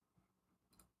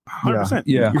100%.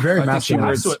 Yeah. You're very I think she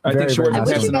masculine. would. I think she Very, would very I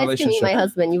wish have you a guys could meet my relationship.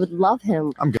 husband. You would love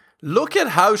him. Look at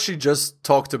how she just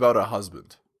talked about her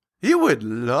husband. You would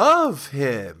love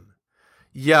him.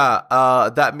 Yeah,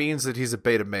 that means that he's a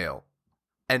beta male.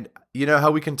 And you know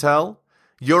how we can tell?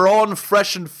 You're on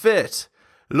Fresh and Fit.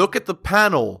 Look at the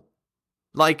panel.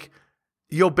 Like,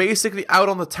 you're basically out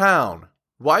on the town.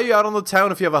 Why are you out on the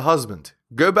town if you have a husband?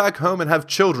 Go back home and have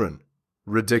children.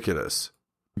 Ridiculous.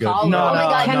 Oh, oh my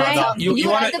God, no, no. no. You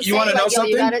want to know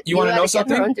something? You want to know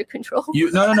something? Under control.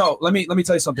 No. Let me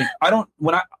tell you something.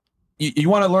 You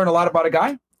want to learn a lot about a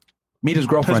guy? Meet his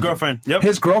girlfriend. His girlfriend. Yep.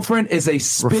 His girlfriend is a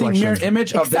spitting mirror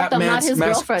image of that I'm man's. not his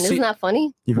girlfriend. Isn't that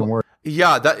funny? Even worse.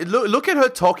 Yeah, look at her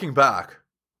talking back.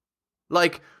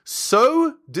 Like,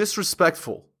 so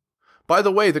disrespectful. By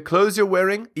the way, the clothes you're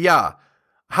wearing, yeah.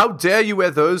 How dare you wear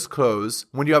those clothes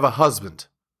when you have a husband?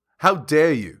 How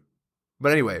dare you?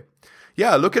 But anyway,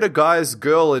 yeah, look at a guy's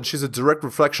girl and she's a direct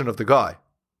reflection of the guy.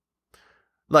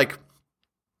 Like,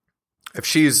 if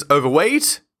she's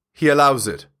overweight, he allows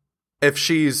it. If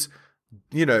she's,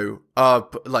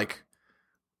 like,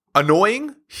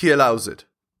 annoying, he allows it.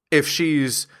 If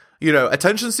she's,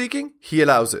 attention-seeking, he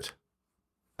allows it.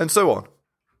 And so on.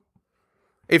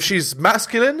 If she's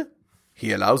masculine,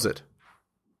 he allows it.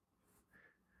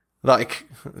 Like,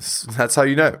 that's how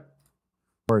you know.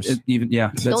 Worse.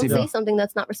 Don't say something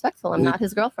that's not respectful. I'm not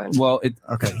his girlfriend. Well,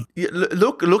 okay. Yeah,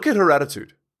 look at her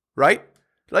attitude, right?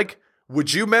 Like,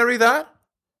 would you marry that?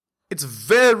 It's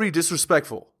very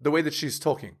disrespectful, the way that she's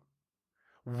talking.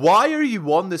 Why are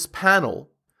you on this panel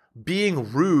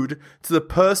being rude to the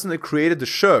person that created the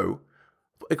show?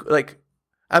 Like,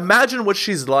 imagine what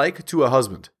she's like to her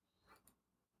husband.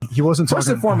 He wasn't First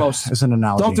talking and foremost, as an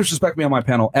analogy. Don't disrespect me on my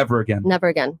panel ever again. Never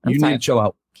again. You need to chill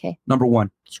out. Okay. Number one.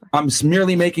 Sure. I'm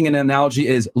merely making an analogy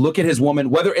is look at his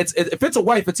woman, whether if it's a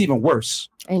wife, it's even worse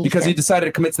because he decided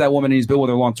to commit to that woman and he's been with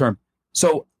her long term.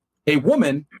 So a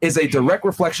woman is a direct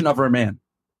reflection of her man.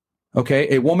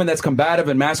 Okay. A woman that's combative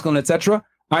and masculine, etc.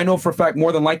 I know for a fact,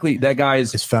 more than likely that guy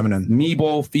is feminine,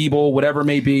 feeble, whatever it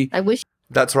may be. I wish.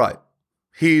 That's right.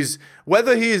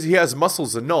 Whether he has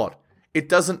muscles or not, it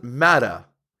doesn't matter.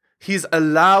 He's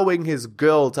allowing his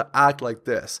girl to act like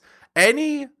this.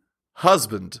 Any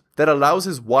husband that allows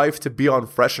his wife to be on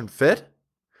Fresh and Fit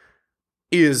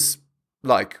is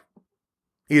a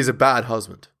bad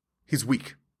husband. He's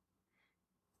weak.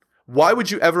 Why would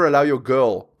you ever allow your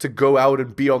girl to go out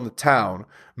and be on the town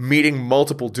meeting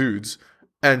multiple dudes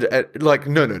and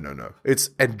no.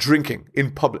 And drinking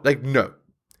in public. Like, no.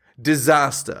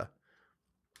 Disaster.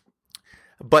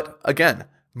 But again,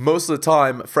 most of the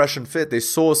time, Fresh and Fit, they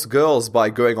source girls by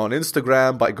going on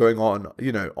Instagram, by going on,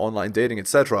 online dating,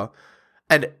 etc.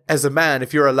 And as a man,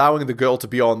 if you're allowing the girl to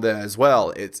be on there as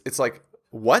well, it's like,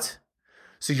 what?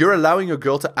 So you're allowing your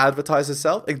girl to advertise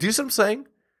herself? Like, do you see what I'm saying?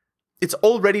 It's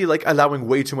already like allowing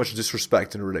way too much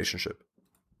disrespect in a relationship.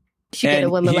 You should get a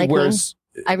woman like me.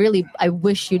 I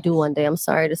wish you do one day. I'm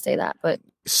sorry to say that, but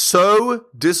so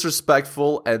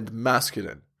disrespectful and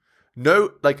masculine.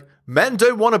 No, like, men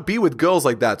don't want to be with girls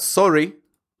like that. Sorry.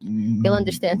 You'll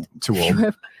understand. Too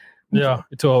old. Yeah,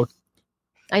 too old.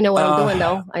 I know what I'm doing,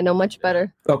 though. I know much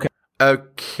better.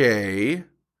 Okay.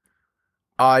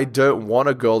 I don't want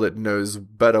a girl that knows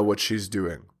better what she's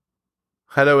doing.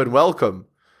 Hello and welcome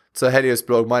to Helios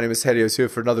blog. My name is Helios, here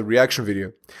for another reaction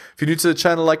video. If you're new to the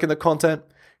channel, liking the content,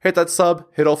 hit that sub,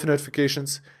 hit all the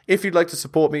notifications. If you'd like to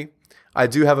support me, I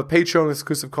do have a Patreon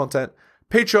exclusive content.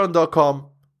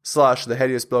 Patreon.com/the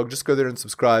Helios blog. Just go there and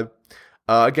subscribe.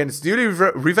 Again, it's newly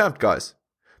revamped, guys.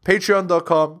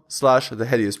 Patreon.com/the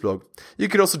Helios blog. You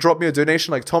could also drop me a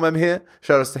donation like Tom M here.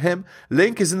 Shout outs to him.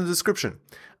 Link is in the description.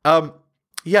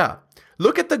 Yeah.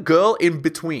 Look at the girl in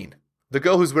between. The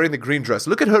girl who's wearing the green dress.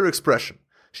 Look at her expression.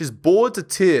 She's bored to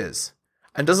tears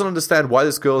and doesn't understand why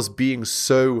this girl is being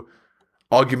so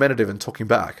argumentative and talking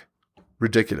back.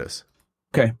 Ridiculous.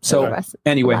 Okay, so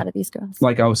anyway, a lot of these girls.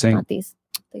 like I was saying, Not these.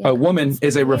 a woman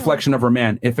is a reflection of her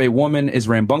man. If a woman is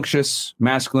rambunctious,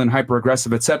 masculine,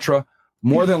 hyper-aggressive, etc.,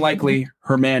 more than likely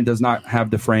her man does not have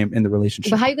the frame in the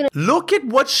relationship. But how you gonna Look at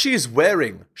what she's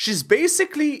wearing. She's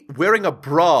basically wearing a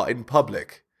bra in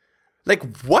public.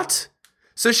 Like, what?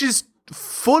 So she's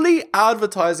fully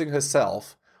advertising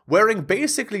herself, wearing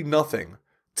basically nothing,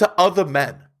 to other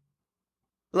men.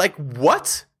 Like,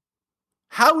 what?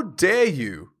 How dare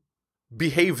you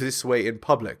behave this way in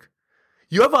public?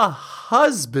 You have a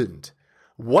husband.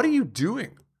 What are you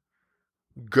doing?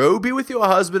 Go be with your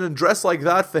husband and dress like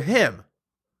that for him.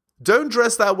 Don't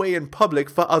dress that way in public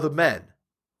for other men.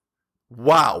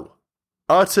 Wow.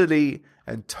 Utterly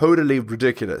and totally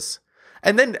ridiculous.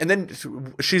 And then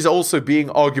she's also being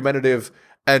argumentative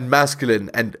and masculine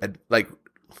and like,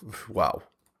 wow.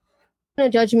 You're gonna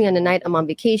judge me on the night I'm on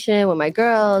vacation with my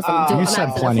girls. You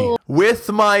said plenty. With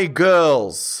my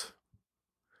girls.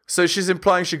 So she's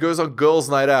implying she goes on girls'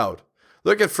 night out.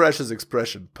 Look at Fresh's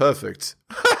expression. Perfect.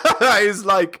 He's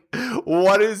like,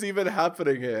 what is even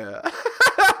happening here?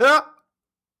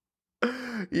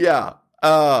 Yeah.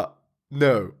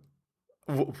 No.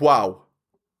 Wow.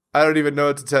 I don't even know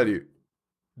what to tell you.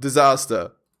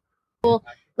 Disaster. Well,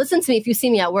 listen to me. If you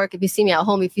see me at work, if you see me at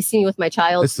home, if you see me with my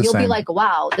child, you'll be like,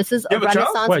 wow, this is a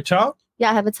renaissance. Wait, child?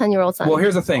 Yeah, I have a 10-year-old son. Well,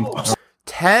 here's the thing.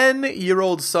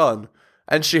 10-year-old son.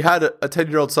 And she had a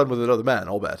 10-year-old son with another man,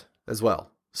 I'll bet, as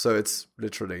well. So it's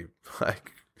literally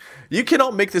like, you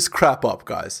cannot make this crap up,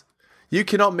 guys. You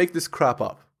cannot make this crap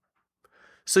up.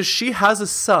 So she has a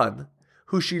son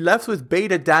who she left with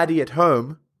beta daddy at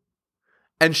home,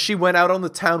 and she went out on the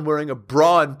town wearing a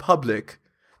bra in public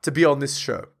to be on this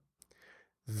show.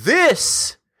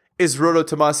 This is Rolo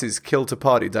Tomasi's kill to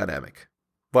party dynamic,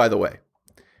 by the way.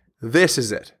 This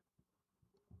is it.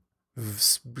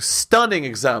 Stunning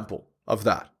example of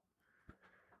that.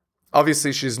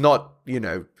 Obviously, she's not,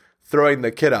 throwing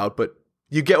the kid out, but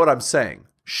you get what I'm saying.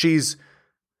 She's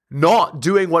not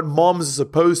doing what moms are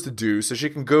supposed to do so she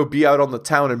can go be out on the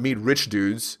town and meet rich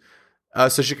dudes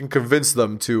so she can convince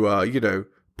them to,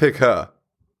 pick her.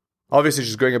 Obviously,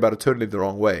 she's going about it totally the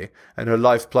wrong way, and her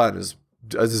life plan is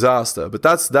a disaster, but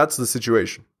that's the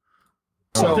situation.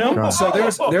 So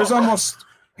there's almost,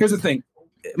 here's the thing.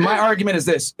 My argument is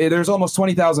this. There's almost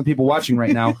 20,000 people watching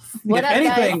right now. If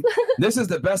anything, this is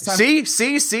the best time.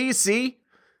 See?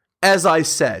 As I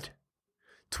said,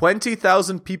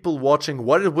 20,000 people watching.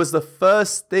 What was the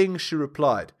first thing she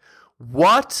replied?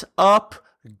 What up,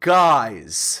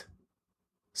 guys?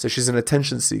 So she's an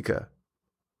attention seeker.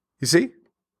 You see?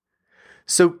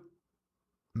 So,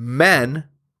 men,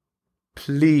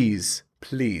 please,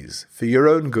 for your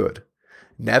own good,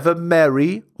 never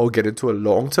marry or get into a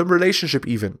long-term relationship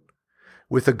even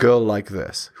with a girl like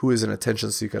this, who is an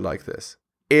attention seeker like this.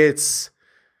 It's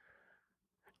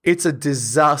a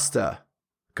disaster,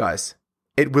 guys.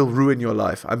 It will ruin your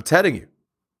life. I'm telling you.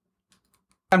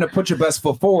 Time to put your best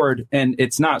foot forward, and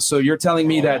it's not. So you're telling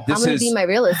me that this is... I'm going to be my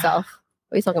realist self.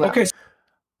 What are you talking about? Okay.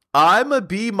 I'm going to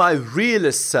be my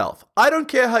realist self. I don't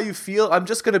care how you feel. I'm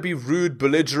just going to be rude,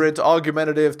 belligerent,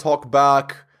 argumentative, talk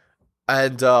back,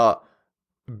 and...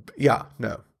 yeah,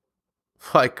 no.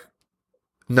 Like,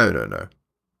 no.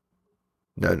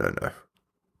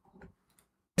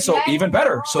 So even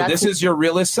better. So this is your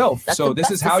realist self. So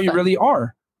this is how you really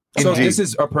are. So this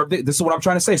is a perfect. This is what I'm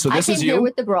trying to say. So this is you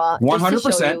with the bra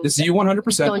 100%. This is you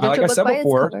 100%. Like I said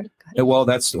before. Well,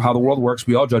 that's how the world works.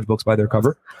 We all judge books by their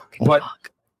cover. But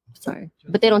sorry,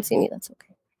 but they don't see me. That's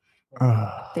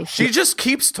okay. She just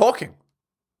keeps talking.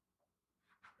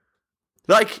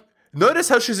 Like, notice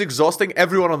how she's exhausting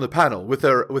everyone on the panel with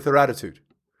her attitude.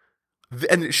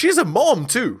 And she's a mom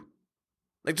too.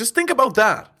 Like, just think about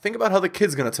that. Think about how the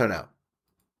kid's gonna turn out.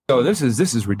 Oh, this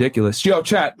is ridiculous. Yo,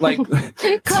 chat, like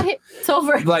cut it. It's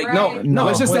over. Like, right? no,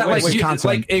 it's just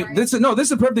this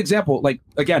is a perfect example. Like,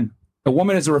 again, a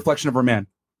woman is a reflection of her man.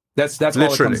 That's all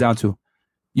it comes down to.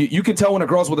 You can tell when a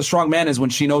girl's with a strong man is when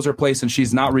she knows her place and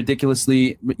she's not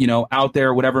ridiculously, out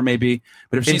there, whatever it may be.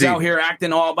 But if she's out here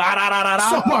acting all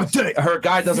her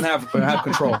guy doesn't have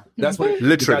control. That's what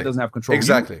the guy doesn't have control.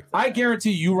 Exactly. I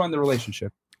guarantee you run the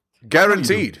relationship.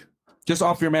 Guaranteed. Just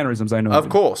off your mannerisms, I know. Of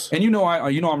course. And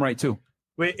I'm right too.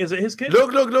 Wait, is it his kid?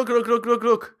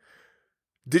 Look.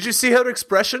 Did you see her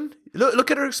expression?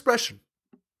 Look at her expression.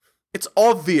 It's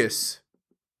obvious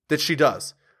that she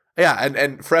does. Yeah,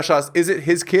 and Fresh asked, is it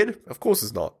his kid? Of course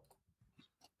it's not.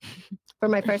 For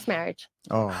my first marriage.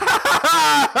 Oh.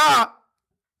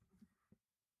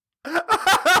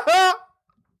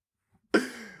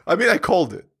 I mean, I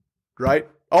called it, right?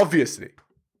 Obviously.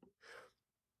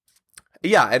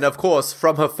 Yeah, and of course,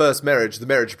 from her first marriage, the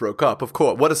marriage broke up. Of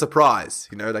course, what a surprise.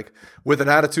 Like, with an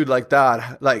attitude like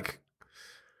that, like,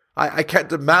 I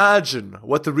can't imagine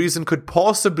what the reason could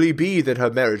possibly be that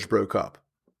her marriage broke up.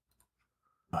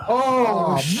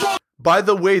 Oh, by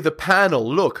the way, the panel,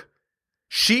 look,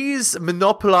 she's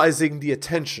monopolizing the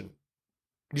attention.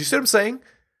 Do you see what I'm saying?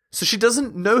 So she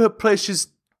doesn't know her place. She's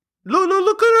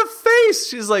look at her face.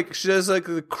 She has like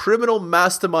the criminal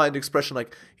mastermind expression.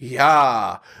 Like,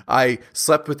 yeah, I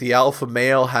slept with the alpha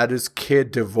male, had his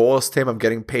kid, divorced him. I'm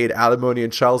getting paid alimony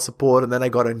and child support, and then I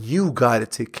got a new guy to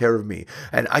take care of me,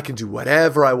 and I can do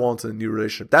whatever I want in a new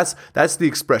relationship. That's the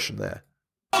expression there.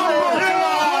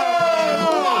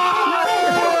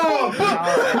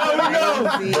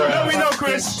 We know,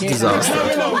 Chris. Disaster.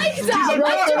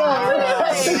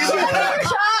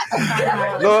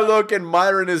 Look, and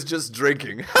Myron is just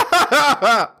drinking.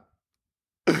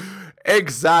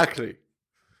 Exactly.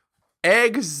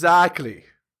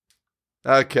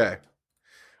 Okay.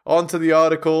 On to the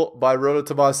article by Rolo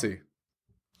Tomasi.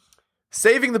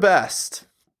 Saving the best.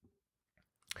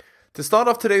 To start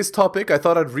off today's topic, I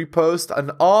thought I'd repost an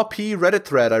RP Reddit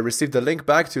thread I received a link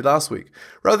back to last week.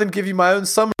 Rather than give you my own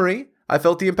summary, I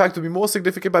felt the impact would be more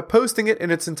significant by posting it in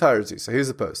its entirety. So here's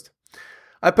the post.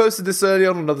 I posted this early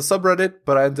on another subreddit,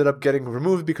 but I ended up getting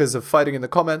removed because of fighting in the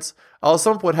comments. I'll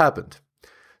sum up what happened.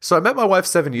 So I met my wife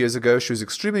 7 years ago. She was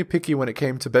extremely picky when it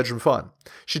came to bedroom fun.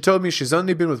 She told me she's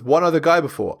only been with one other guy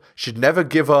before. She'd never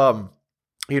give,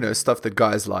 stuff that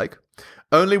guys like.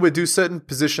 Only would do certain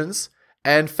positions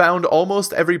and found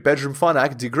almost every bedroom fun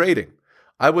act degrading.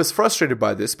 I was frustrated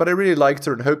by this, but I really liked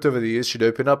her and hoped over the years she'd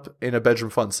open up in a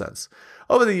bedroom fun sense.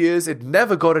 Over the years, it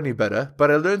never got any better, but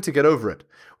I learned to get over it.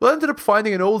 Well, I ended up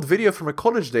finding an old video from her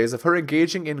college days of her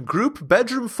engaging in group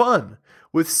bedroom fun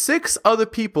with 6 other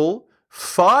people,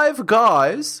 5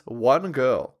 guys, 1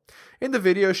 girl. In the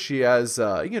video, she has,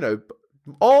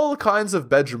 all kinds of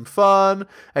bedroom fun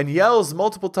and yells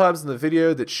multiple times in the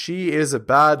video that she is a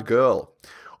bad girl.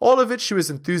 All of it she was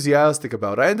enthusiastic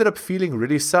about. I ended up feeling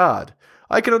really sad.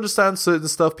 I can understand certain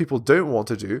stuff people don't want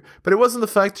to do, but it wasn't the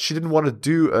fact that she didn't want to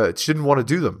do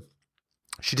them.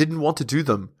 She didn't want to do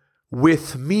them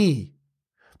with me.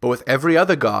 But with every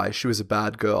other guy, she was a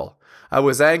bad girl. I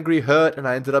was angry, hurt, and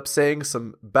I ended up saying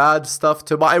some bad stuff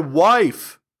to my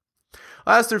wife.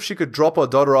 I asked her if she could drop our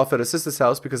daughter off at her sister's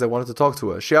house because I wanted to talk to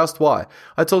her. She asked why.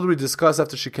 I told her we'd discuss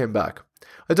after she came back.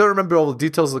 I don't remember all the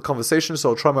details of the conversation,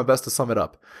 so I'll try my best to sum it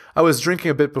up. I was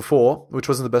drinking a bit before, which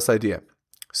wasn't the best idea.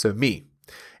 So me.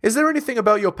 Is there anything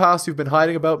about your past you've been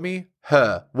hiding about me?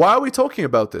 Her. Why are we talking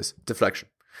about this? Deflection.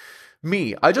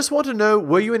 Me. I just want to know,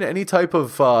 were you in any type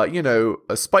of,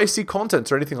 spicy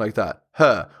content or anything like that?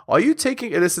 Her. Are you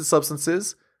taking illicit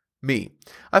substances? Me.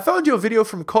 I found your video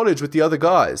from college with the other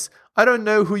guys. I don't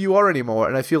know who you are anymore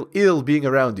and I feel ill being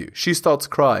around you. She starts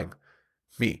crying.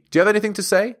 Me. Do you have anything to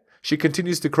say? She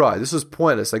continues to cry. This was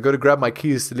pointless. I go to grab my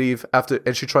keys to leave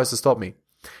and she tries to stop me.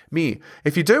 Me.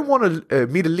 If you don't want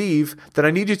me to leave, then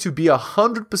I need you to be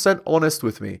 100% honest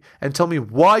with me and tell me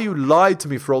why you lied to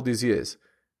me for all these years.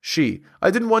 She.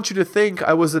 I didn't want you to think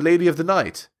I was the lady of the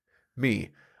night. Me.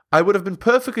 I would have been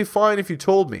perfectly fine if you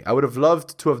told me. I would have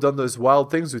loved to have done those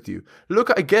wild things with you. Look,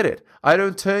 I get it. I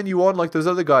don't turn you on like those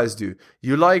other guys do.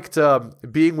 You liked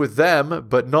being with them,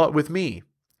 but not with me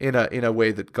in a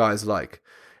way that guys like.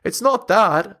 It's not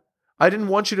that. I didn't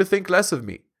want you to think less of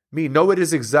me. Me, no, it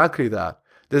is exactly that.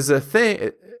 There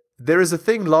is a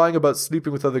thing lying about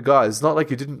sleeping with other guys. It's not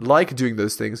like you didn't like doing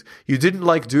those things. You didn't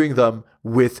like doing them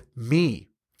with me.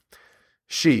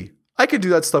 She. I can do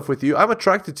that stuff with you. I'm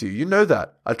attracted to you. You know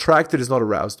that. Attracted is not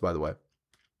aroused, by the way.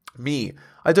 Me.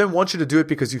 I don't want you to do it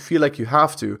because you feel like you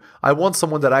have to. I want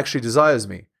someone that actually desires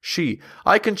me. She.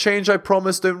 I can change, I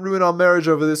promise. Don't ruin our marriage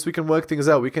over this. We can work things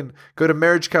out. We can go to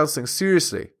marriage counseling.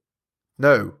 Seriously.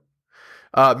 No.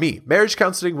 Me. Marriage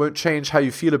counseling won't change how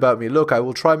you feel about me. Look, I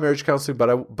will try marriage counseling, but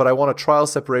I want a trial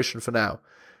separation for now.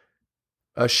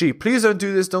 She. Please don't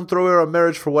do this. Don't throw away our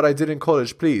marriage for what I did in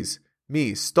college, please.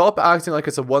 Me. Stop acting like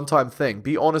it's a one-time thing.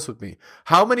 Be honest with me.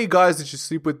 How many guys did you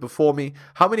sleep with before me?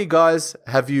 How many guys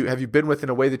have you been with in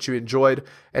a way that you enjoyed?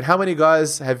 And how many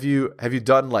guys have you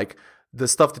done like the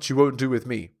stuff that you won't do with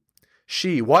me?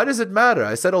 She. Why does it matter?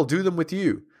 I said I'll do them with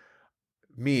you.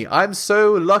 Me. I'm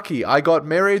so lucky. I got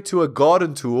married to a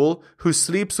garden tool who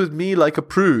sleeps with me like a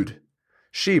prude.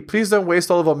 She. Please don't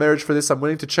waste all of our marriage for this. I'm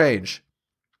willing to change.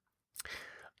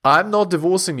 I'm not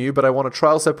divorcing you, but I want a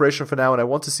trial separation for now, and I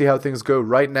want to see how things go.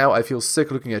 Right now, I feel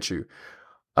sick looking at you.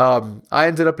 I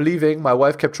ended up leaving. My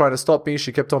wife kept trying to stop me.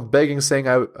 She kept on begging, saying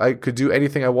I could do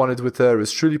anything I wanted with her. It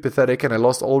was truly pathetic, and I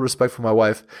lost all respect for my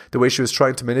wife, the way she was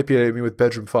trying to manipulate me with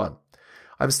bedroom fun.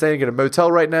 I'm staying at a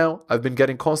motel right now. I've been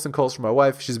getting constant calls from my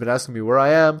wife. She's been asking me where I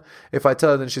am. If I tell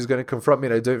her, then she's going to confront me,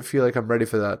 and I don't feel like I'm ready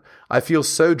for that. I feel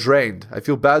so drained. I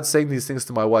feel bad saying these things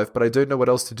to my wife, but I don't know what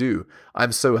else to do.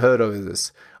 I'm so hurt over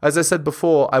this. As I said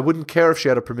before, I wouldn't care if she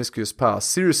had a promiscuous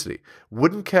past. Seriously,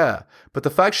 wouldn't care. But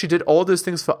the fact she did all those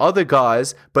things for other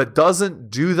guys, but doesn't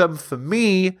do them for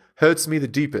me, hurts me the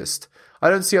deepest. I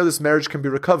don't see how this marriage can be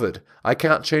recovered. I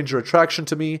can't change her attraction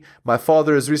to me. My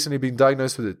father has recently been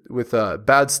diagnosed with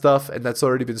bad stuff, and that's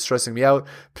already been stressing me out.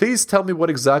 Please tell me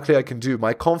what exactly I can do.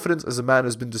 My confidence as a man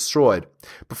has been destroyed.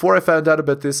 Before I found out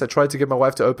about this, I tried to get my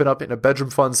wife to open up in a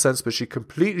bedroom fun sense, but she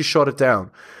completely shot it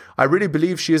down. I really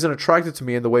believe she isn't attracted to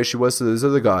me in the way she was to those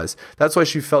other guys. That's why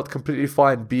she felt completely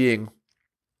fine being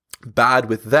bad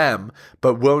with them,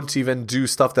 but won't even do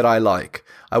stuff that I like.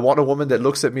 I want a woman that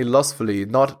looks at me lustfully,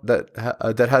 not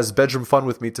that has bedroom fun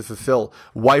with me to fulfill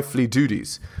wifely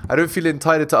duties. I don't feel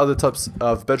entitled to other types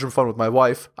of bedroom fun with my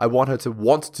wife. I want her to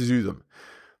want to do them.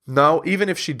 Now, even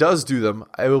if she does do them,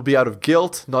 it will be out of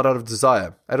guilt, not out of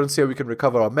desire. I don't see how we can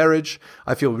recover our marriage.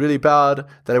 I feel really bad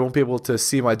that I won't be able to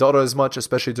see my daughter as much,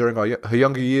 especially during her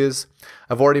younger years.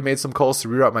 I've already made some calls to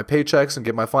reroute my paychecks and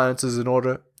get my finances in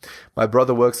order. My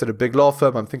brother works at a big law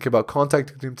firm. I'm thinking about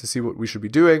contacting him to see what we should be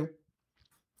doing.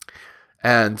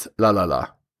 And la la la.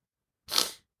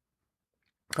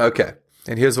 Okay,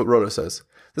 and here's what Rhoda says.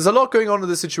 There's a lot going on in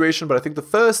this situation, but I think the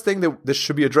first thing that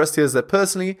should be addressed here is that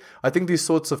personally, I think these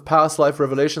sorts of past life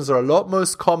revelations are a lot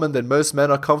most common than most men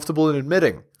are comfortable in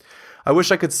admitting. I wish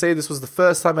I could say this was the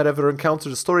first time I'd ever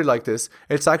encountered a story like this.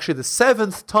 It's actually the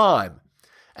 7th time.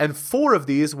 And 4 of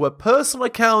these were personal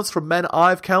accounts from men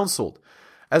I've counseled.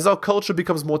 As our culture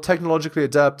becomes more technologically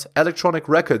adept, electronic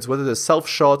records, whether they're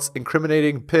self-shots,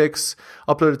 incriminating pics,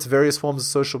 uploaded to various forms of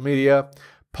social media,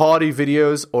 party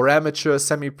videos, or amateur,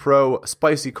 semi-pro,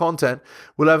 spicy content,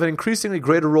 will have an increasingly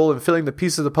greater role in filling the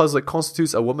piece of the puzzle that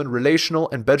constitutes a woman's relational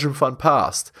and bedroom fun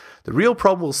past. The real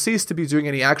problem will cease to be doing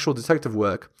any actual detective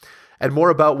work, and more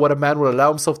about what a man will allow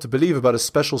himself to believe about a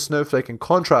special snowflake in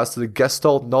contrast to the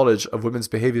gestalt knowledge of women's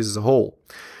behaviors as a whole.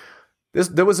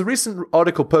 There was a recent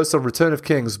article posted on Return of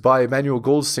Kings by Emmanuel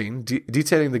Goldstein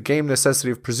detailing the game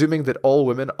necessity of presuming that all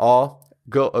women are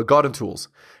garden tools.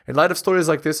 In light of stories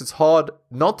like this, it's hard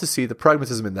not to see the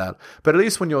pragmatism in that. But at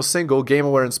least when you're single,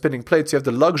 game-aware, and spinning plates, you have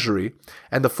the luxury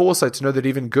and the foresight to know that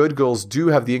even good girls do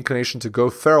have the inclination to go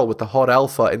feral with the hot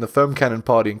alpha in the foam cannon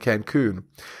party in Cancun,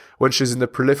 when she's in the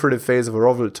proliferative phase of her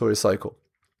ovulatory cycle.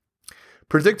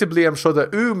 Predictably, I'm sure the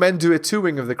men do it too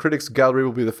wing of the critics gallery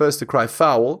will be the first to cry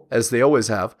foul, as they always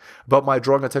have, about my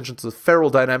drawing attention to the feral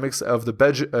dynamics of the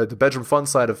bedroom fun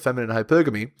side of feminine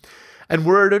hypergamy. And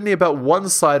were it only about one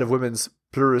side of women's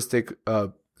pluralistic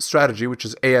strategy, which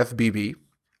is AFBB,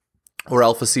 or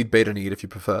alpha seed beta need if you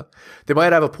prefer, they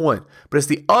might have a point. But it's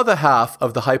the other half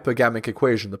of the hypergamic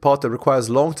equation, the part that requires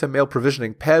long-term male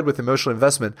provisioning paired with emotional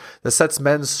investment, that sets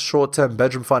men's short-term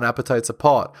bedroom fun appetites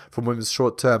apart from women's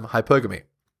short-term hypergamy.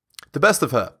 The best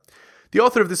of her. The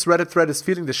author of this Reddit thread is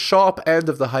feeling the sharp end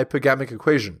of the hypergamic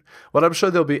equation. While I'm sure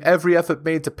there'll be every effort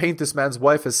made to paint this man's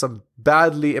wife as some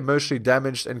badly emotionally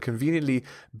damaged and conveniently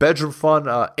bedroom fun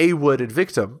A-worded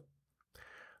victim,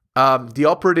 the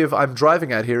operative I'm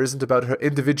driving at here isn't about her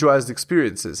individualized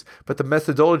experiences, but the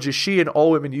methodology she and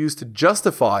all women use to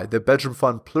justify their bedroom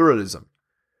fun pluralism.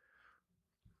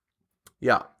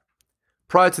 Yeah.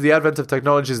 Prior to the advent of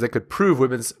technologies that could prove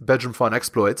women's bedroom fun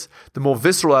exploits, the more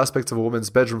visceral aspects of a woman's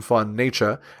bedroom fun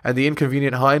nature, and the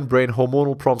inconvenient hindbrain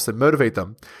hormonal prompts that motivate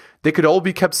them, they could all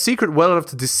be kept secret well enough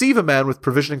to deceive a man with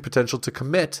provisioning potential to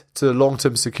commit to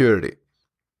long-term security.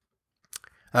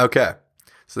 Okay,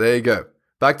 so there you go.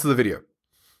 Back to the video.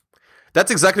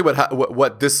 That's exactly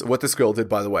what this girl did,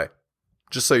 by the way.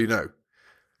 Just so you know.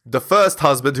 The first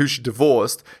husband who she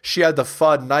divorced, she had the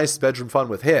fun, nice bedroom fun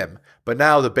with him. But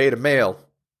now the beta male,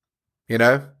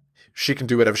 she can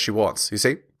do whatever she wants. You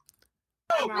see?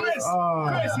 Oh, Chris,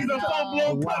 he's a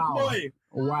full-blown cuck boy.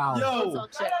 Wow. Yo.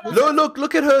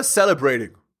 Look at her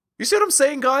celebrating. You see what I'm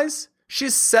saying, guys?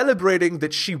 She's celebrating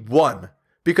that she won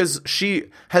because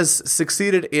she has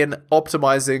succeeded in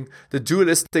optimizing the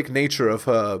dualistic nature of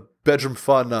her bedroom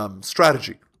fun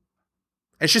strategy.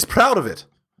 And she's proud of it.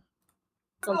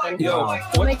 Yo, I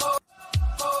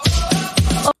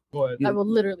will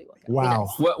literally walk out.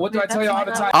 Wow. What do I tell you all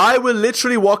the time? I will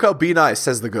literally walk out, be nice,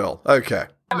 says the girl. Okay.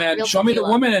 Man, show me the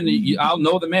woman and I'll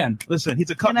know the man. Listen,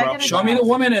 he's a cuck, bro. Show me the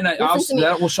woman and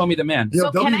that will show me the man.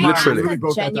 Yo, So can I ask Literally. a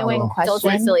genuine Don't say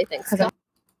question? silly things. Because I'm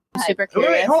super Wait,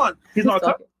 curious. hold on. He's not a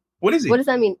cuck. What is he? What does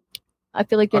that mean? I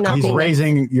feel like you're not He's being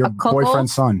raising your A couple?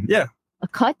 boyfriend's son. Yeah. a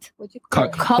cut. What'd you call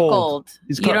it? Cuckold.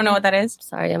 He's You don't cuck. know what that is?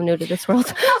 Sorry, I'm new to this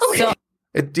world. So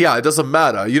It doesn't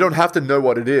matter. You don't have to know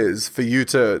what it is for you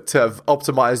to have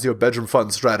optimized your bedroom fun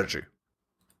strategy.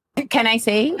 can I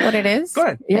say what it is? Go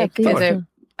ahead. Yeah, Is it-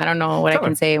 I don't know what I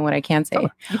can say and what I can't say.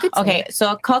 You could say Okay, it.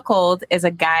 so a cuckold is a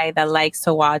guy that likes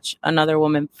to watch another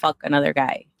woman fuck another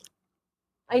guy.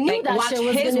 I knew Like that watch shit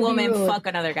was his gonna woman be rude. fuck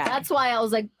another guy. That's why I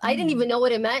was like, I didn't even know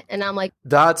what it meant, and I'm like,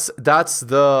 That's not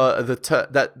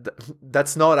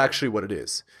actually what it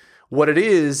is. What it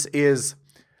is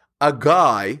a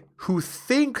guy who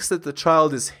thinks that the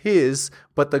child is his,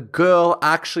 but the girl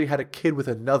actually had a kid with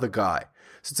another guy.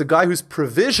 So it's a guy who's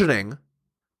provisioning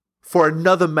for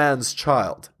another man's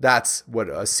child. That's what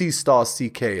a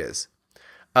C**K is.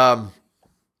 Now,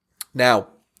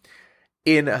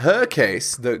 In her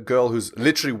case, the girl who's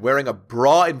literally wearing a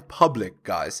bra in public,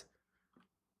 guys.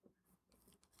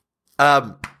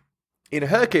 In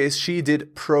her case, she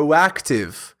did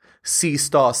proactive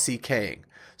C-star CKing.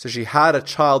 So she had a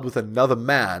child with another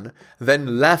man,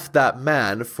 then left that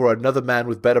man for another man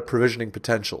with better provisioning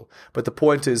potential. But the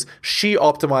point is, she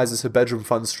optimizes her bedroom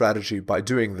fund strategy by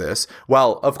doing this,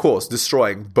 while, of course,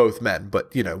 destroying both men,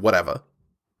 but, whatever.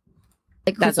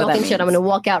 Like, that's talking shit. I'm going to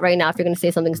walk out right now if you're going to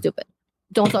say something stupid.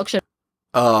 Don't talk shit.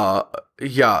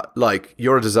 Yeah, like,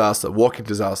 you're a disaster, walking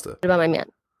disaster. About my man.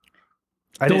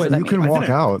 You can walk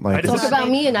out. Like, talk about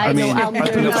me, and I know I'm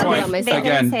that's the point.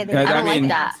 Again, I don't like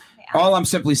that. All I'm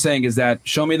simply saying is that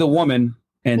show me the woman,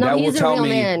 and that will tell me.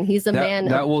 Man. He's a man.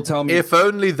 That will tell me. If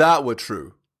only that were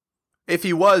true. If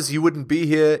he was, you wouldn't be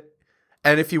here.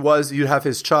 And if he was, you'd have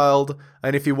his child.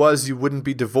 And if he was, you wouldn't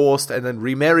be divorced and then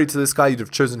remarried to this guy. You'd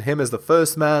have chosen him as the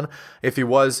first man. If he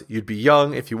was, you'd be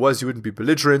young. If he was, you wouldn't be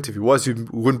belligerent. If he was, you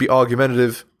wouldn't be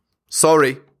argumentative.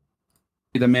 Sorry.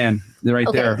 The man right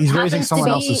there. He's raising someone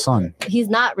else's son. He's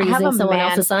not raising someone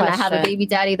else's son. I have a baby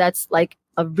daddy that's like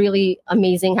a really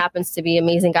amazing, happens to be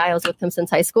amazing guy. I was with him since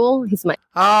high school. He's my...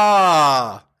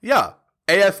 Yeah.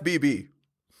 AFBB.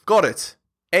 Got it.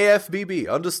 AFBB.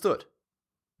 Understood.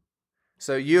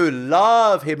 So you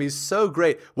love him. He's so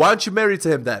great. Why aren't you married to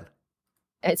him then?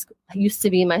 I used to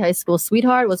be my high school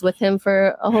sweetheart. Was with him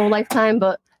for a whole lifetime.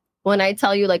 But when I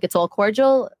tell you, like, it's all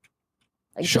cordial...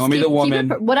 Like, show me the woman.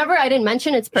 Whatever I didn't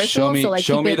mention, it's personal.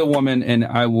 Show me the woman, and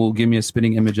I will give me a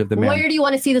spitting image of the man. Where do you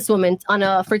want to see this woman? On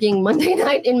a freaking Monday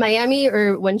night in Miami,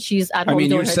 or when she's at home? I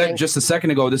mean, you said just a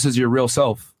second ago, this is your real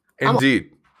self.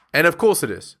 Indeed, and of course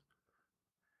it is.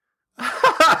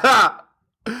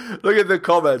 Look at the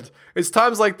comment. It's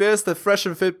times like this that Fresh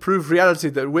and Fit prove reality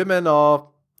that women are.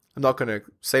 I'm not going to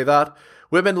say that.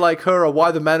 Women like her are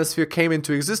why the manosphere came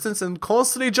into existence and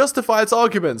constantly justify its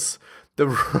arguments.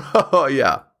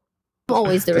 Yeah.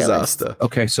 Always the disaster. Realist.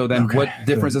 Okay, so then what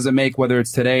difference does it make whether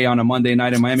it's today on a Monday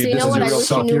night in Miami? So you know what? I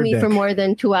wish you knew me for more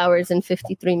than 2 hours and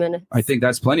 53 minutes. I think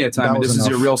that's plenty of time, and this is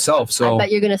your real self. So I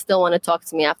bet you're gonna still want to talk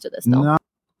to me after this, though.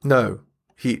 No,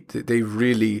 they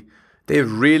really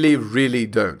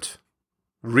don't.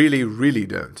 Really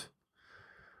don't.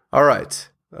 All right,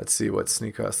 let's see what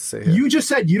Sneaker has to say here. You just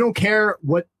said you don't care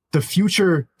what the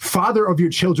future father of your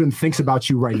children thinks about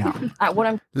you right now.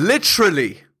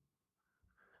 Literally,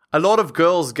 a lot of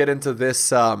girls get into this.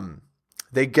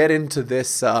 They get into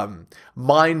this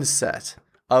mindset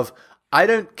of, I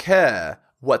don't care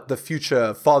what the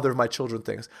future father of my children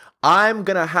thinks. I'm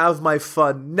gonna have my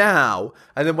fun now,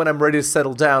 and then when I'm ready to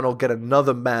settle down, I'll get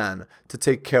another man to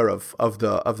take care of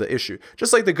the issue.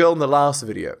 Just like the girl in the last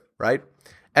video, right?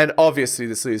 And obviously,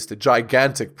 this leads to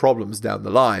gigantic problems down the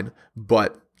line.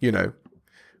 But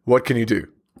what can you do?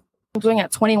 Doing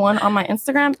at 21 on my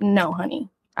Instagram? No, honey.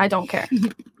 I don't care.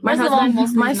 My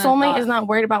soulmate is not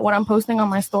worried about what I'm posting on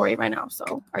my story right now.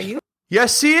 So, are you?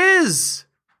 Yes, he is.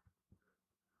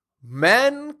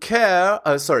 Women care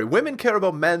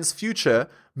about men's future.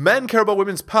 Men care about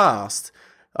women's past.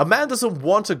 A man doesn't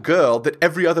want a girl that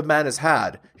every other man has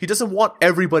had. He doesn't want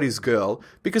everybody's girl,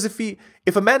 because if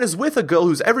a man is with a girl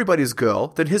who's everybody's girl,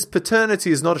 then his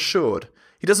paternity is not assured.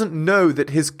 He doesn't know that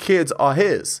his kids are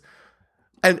his.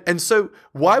 And so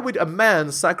why would a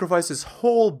man sacrifice his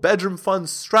whole bedroom fund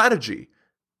strategy,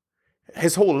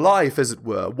 his whole life, as it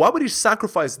were? Why would he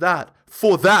sacrifice that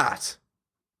for that?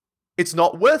 It's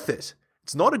not worth it.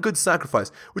 It's not a good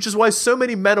sacrifice, which is why so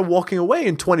many men are walking away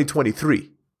in 2023.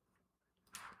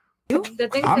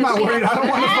 I'm not worried. I don't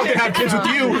want to fucking have kids with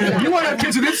you. You want to have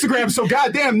kids with Instagram, so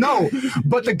goddamn no.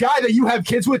 But the guy that you have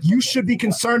kids with, you should be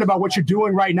concerned about what you're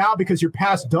doing right now, because your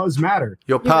past does matter.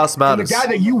 Your past matters. And the guy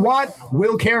that you want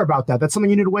will care about that. That's something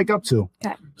you need to wake up to.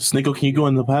 Okay. Snickle, can you go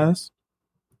in the past?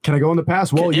 Can I go in the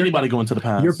past? Well, can anybody go into the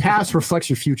past? Your past reflects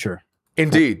your future.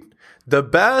 Indeed. The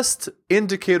best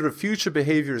indicator of future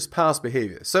behavior is past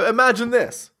behavior. So imagine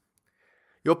this.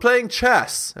 You're playing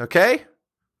chess, okay?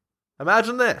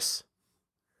 Imagine this.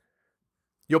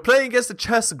 You're playing against a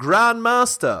chess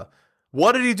grandmaster.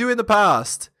 What did he do in the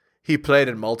past? He played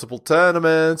in multiple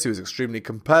tournaments. He was extremely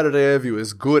competitive. He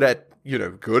was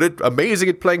amazing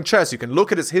at playing chess. You can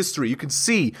look at his history. You can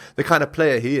see the kind of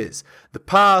player he is. The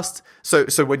past. So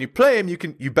when you play him,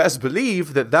 you best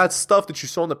believe that stuff that you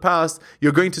saw in the past,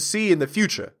 you're going to see in the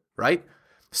future, right?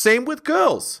 Same with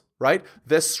girls, right?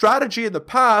 Their strategy in the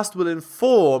past will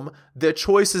inform their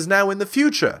choices now in the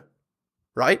future,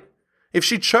 right? If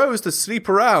she chose to sleep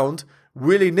around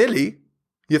willy-nilly,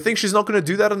 you think she's not going to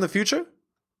do that in the future?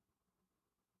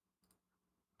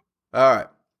 All right.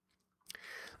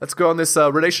 Let's go on this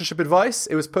relationship advice.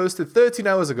 It was posted 13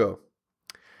 hours ago.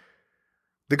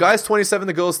 The guy's 27,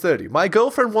 the girl's 30. My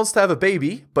girlfriend wants to have a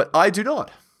baby, but I do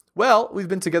not. Well, we've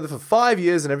been together for 5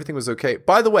 years and everything was okay.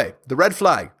 By the way, the red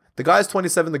flag. The guy's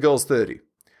 27, the girl's 30.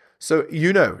 So,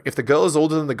 you know, if the girl is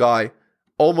older than the guy,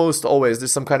 almost always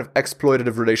there's some kind of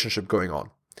exploitative relationship going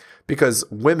on. Because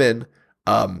women,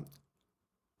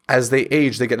 as they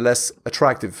age, they get less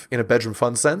attractive in a bedroom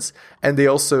fun sense, and they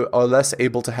also are less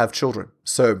able to have children.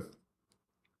 So,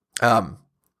 there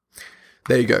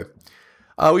you go.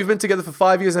 We've been together for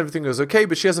 5 years and everything goes okay,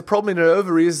 but she has a problem in her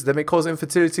ovaries that may cause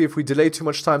infertility if we delay too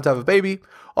much time to have a baby.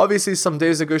 Obviously, some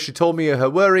days ago she told me her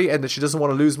worry and that she doesn't want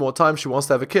to lose more time, she wants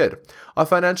to have a kid. Our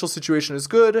financial situation is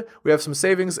good, we have some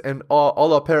savings, and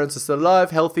all our parents are still alive,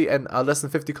 healthy, and are less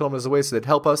than 50 kilometers away, so they'd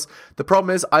help us. The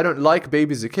problem is, I don't like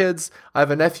babies or kids. I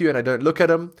have a nephew and I don't look at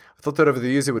him. I thought that over the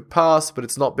years it would pass, but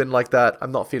it's not been like that.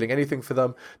 I'm not feeling anything for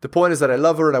them. The point is that I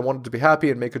love her and I want her to be happy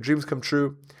and make her dreams come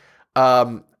true.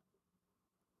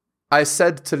 I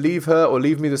said to leave her or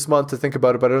leave me this month to think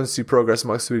about it, but I don't see progress.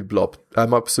 I'm absolutely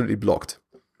blocked.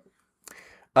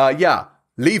 Yeah,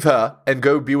 leave her and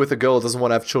go be with a girl who doesn't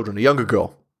want to have children, a younger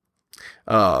girl.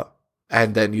 And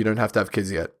then you don't have to have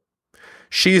kids yet.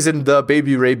 She's in the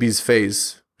baby rabies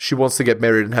phase. She wants to get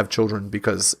married and have children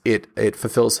because it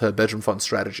fulfills her bedroom fun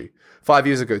strategy. 5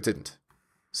 years ago, it didn't.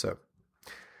 So,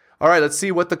 all right, let's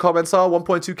see what the comments are.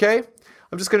 1.2K.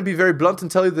 I'm just going to be very blunt and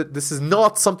tell you that this is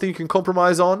not something you can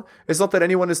compromise on. It's not that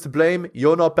anyone is to blame.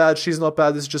 You're not bad. She's not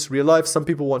bad. This is just real life. Some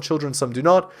people want children. Some do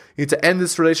not. You need to end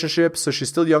this relationship so she's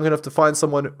still young enough to find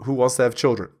someone who wants to have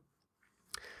children.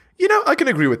 You know, I can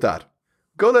agree with that.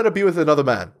 Go let her be with another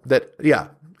man. Yeah,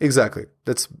 exactly.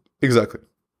 It's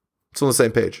on the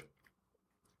same page.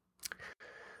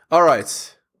 All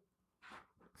right.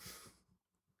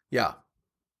 Yeah.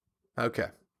 Okay.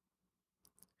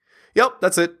 Yep,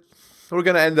 that's it. We're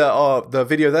going to end the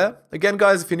video there. Again,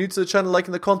 guys, if you're new to the channel,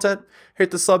 liking the content, hit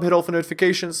the sub, hit all for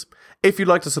notifications. If you'd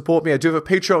like to support me, I do have a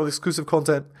Patreon with exclusive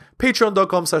content.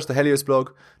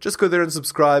 Patreon.com/theheliosblog. Just go there and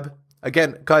subscribe.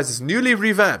 Again, guys, it's newly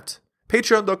revamped.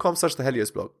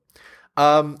 Patreon.com/theheliosblog.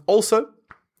 Also,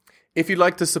 if you'd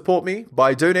like to support me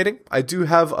by donating, I do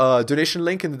have a donation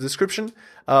link in the description.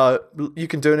 You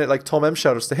can donate like Tom M.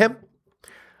 Shoutouts to him.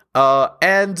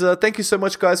 And thank you so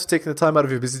much, guys, for taking the time out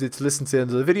of your busy day to listen to the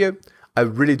end of the video. I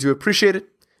really do appreciate it.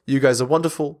 You guys are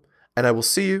wonderful, and I will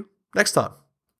see you next time.